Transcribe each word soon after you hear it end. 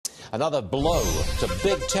Another blow to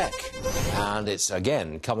big tech, and it's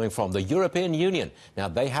again coming from the European Union. Now,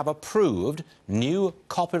 they have approved new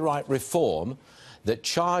copyright reform that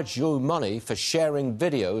charge you money for sharing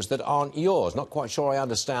videos that aren't yours. Not quite sure I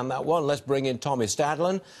understand that one. Let's bring in Tommy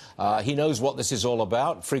Stadlen. He knows what this is all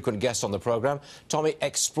about, frequent guest on the programme. Tommy,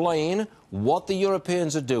 explain what the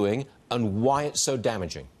Europeans are doing and why it's so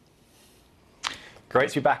damaging. Great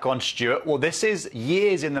to be back on, Stuart. Well, this is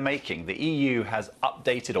years in the making. The EU has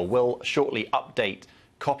updated, or will shortly update,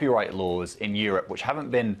 copyright laws in Europe, which haven't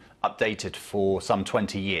been updated for some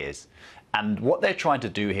 20 years. And what they're trying to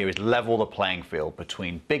do here is level the playing field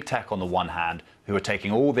between big tech on the one hand, who are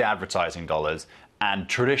taking all the advertising dollars, and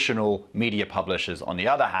traditional media publishers on the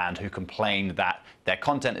other hand, who complain that their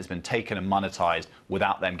content has been taken and monetized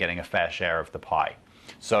without them getting a fair share of the pie.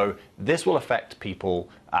 So this will affect people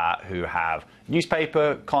who have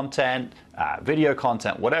newspaper content, video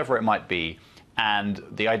content, whatever it might be. And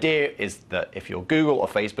the idea is that if you're Google or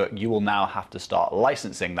Facebook, you will now have to start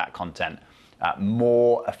licensing that content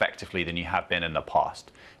more effectively than you have been in the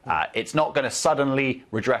past. It's not going to suddenly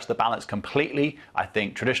redress the balance completely. I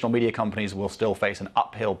think traditional media companies will still face an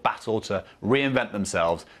uphill battle to reinvent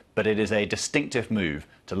themselves, but it is a distinctive move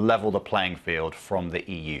to level the playing field from the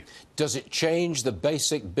EU. Does it change the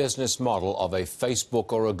basic business model of a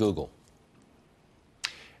Facebook or a Google?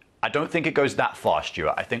 I don't think it goes that far,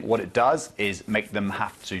 Stuart. I think what it does is make them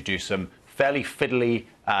have to do some fairly fiddly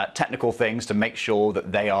technical things to make sure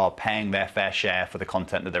that they are paying their fair share for the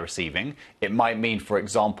content that they're receiving. It might mean, for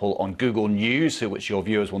example, on Google News, which your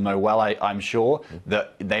viewers will know well, I'm sure,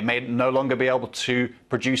 that they may no longer be able to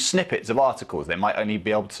produce snippets of articles. They might only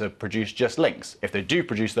be able to produce just links. If they do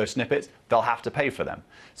produce those snippets, they'll have to pay for them.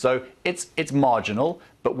 So it's marginal,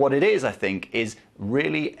 but what it is, I think, is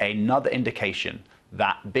really another indication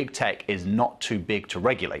that big tech is not too big to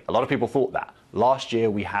regulate. A lot of people thought that. Last year,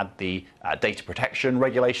 we had the data protection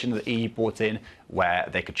regulation that the EU brought in, where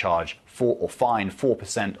they could charge or fine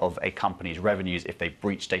 4% of a company's revenues if they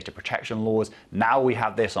breach data protection laws. Now we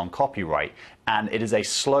have this on copyright, and it is a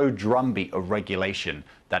slow drumbeat of regulation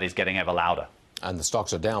that is getting ever louder. And the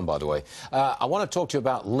stocks are down, by the way. I want to talk to you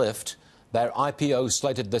about Lyft. Their IPO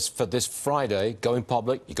slated for this Friday, going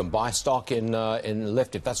public. You can buy stock in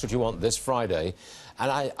Lyft if that's what you want this Friday. And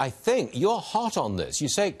I think you're hot on this. You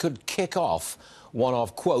say it could kick off one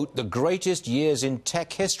of, quote, the greatest years in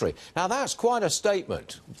tech history. Now, that's quite a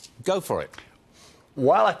statement. Go for it.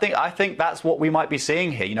 Well, I think that's what we might be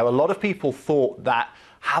seeing here. You know, a lot of people thought that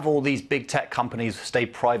have all these big tech companies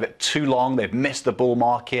stayed private too long? They've missed the bull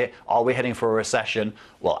market. Are we heading for a recession?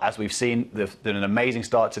 Well, as we've seen, there's been an amazing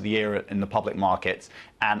start to the year in the public markets.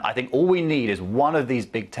 And I think all we need is one of these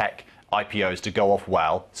big tech IPOs to go off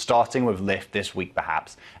well, starting with Lyft this week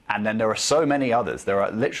perhaps. And then there are so many others.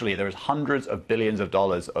 There's hundreds of billions of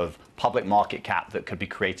dollars of public market cap that could be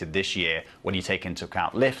created this year when you take into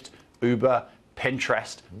account Lyft, Uber,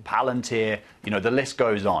 Pinterest, Palantir, you know, the list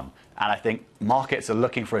goes on. And I think markets are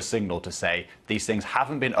looking for a signal to say these things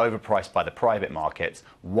haven't been overpriced by the private markets.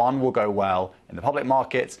 One will go well in the public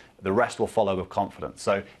markets, the rest will follow with confidence.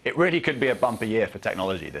 So it really could be a bumper year for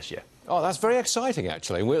technology this year. Oh, that's very exciting,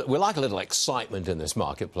 actually. We like a little excitement in this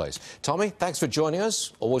marketplace. Tommy, thanks for joining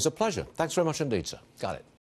us. Always a pleasure. Thanks very much indeed, sir. Got it.